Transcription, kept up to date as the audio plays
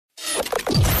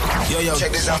Yo,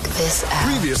 check this out.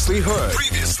 Previously heard.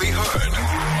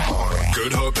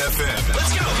 Good Hope FM.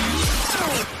 Let's go.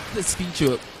 This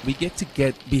feature, we get to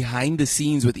get behind the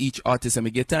scenes with each artist and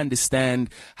we get to understand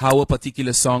how a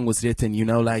particular song was written. You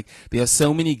know, like there are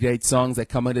so many great songs that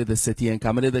come out of the city and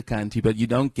come out of the country, but you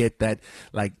don't get that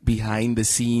like behind the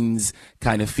scenes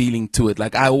kind of feeling to it.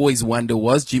 Like I always wonder,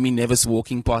 was Jimmy Nevis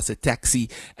walking past a taxi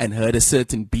and heard a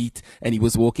certain beat and he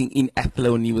was walking in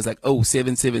Athlone and he was like, oh,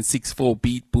 7764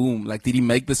 beat, boom. Like, did he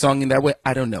make the song in that way?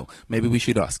 I don't know. Maybe we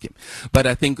should ask him. But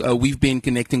I think we've been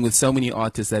connecting with so many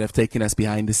artists that have taken us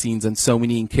behind the scenes and so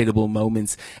many incredible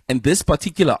moments. And this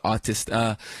particular artist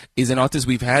is an artist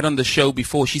we've had on the show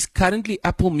before. She's currently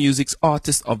Apple Music's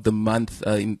Artist of the Month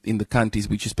in the countries,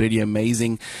 which is pretty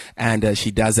amazing. And she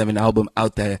does have an album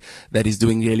out there that is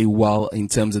doing really well in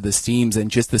terms of the streams and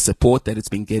just the support that it's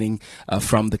been getting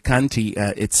from the country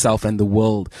itself and the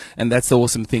world. And that's the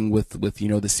awesome thing with you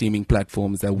know, the streaming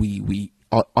platforms, that we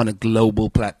on a global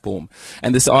platform.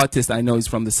 And this artist I know is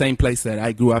from the same place that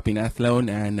I grew up in, Athlone,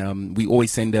 and we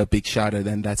always send her a big shout out,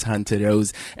 and that's Hunter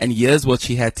Rose. And here's what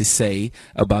she had to say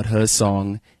about her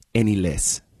song Any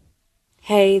Less.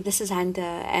 Hey, this is Hunter,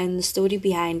 and the story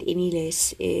behind Any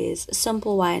Less is a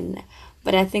simple one,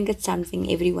 but I think it's something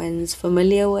everyone's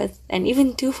familiar with, and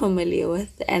even too familiar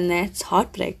with, and that's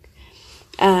heartbreak.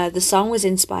 The song was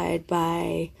inspired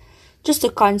by just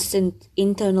a constant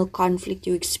internal conflict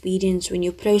you experience when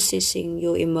you're processing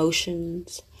your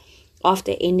emotions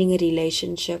after ending a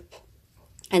relationship,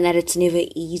 and that it's never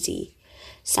easy.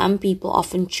 Some people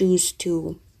often choose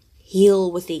to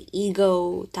heal with their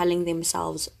ego, telling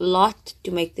themselves a lot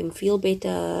to make them feel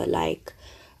better, like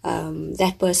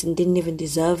that person didn't even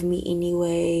deserve me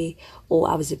anyway, or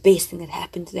I was the best thing that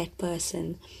happened to that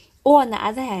person. Or on the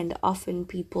other hand, often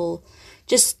people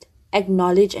just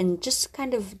acknowledge and just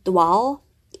kind of dwell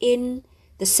in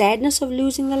the sadness of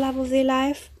losing the love of their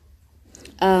life.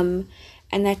 And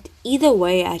that either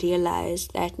way, I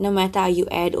realized that no matter how you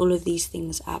add all of these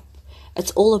things up,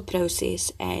 it's all a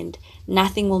process and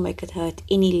nothing will make it hurt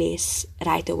any less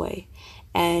right away.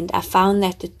 And I found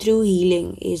that the true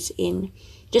healing is in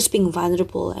just being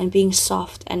vulnerable and being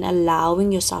soft and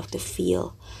allowing yourself to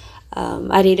feel.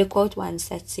 I read a quote once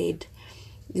that said,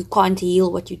 you can't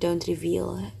heal what you don't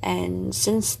reveal. And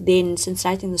since then, since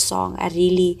writing the song, I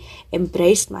really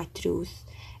embraced my truth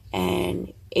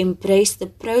and embraced the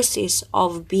process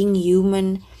of being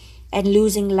human and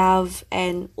losing love,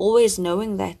 and always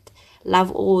knowing that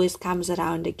love always comes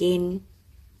around again.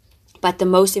 But the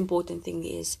most important thing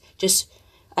is just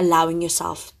allowing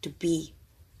yourself to be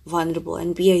vulnerable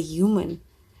and be a human.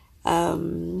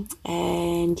 And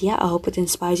yeah, I hope it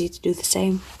inspires you to do the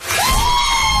same.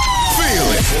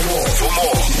 Feel it. For more,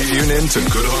 tune in to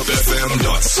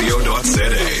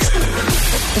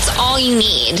goodhopefm.co.za. It's all you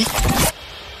need.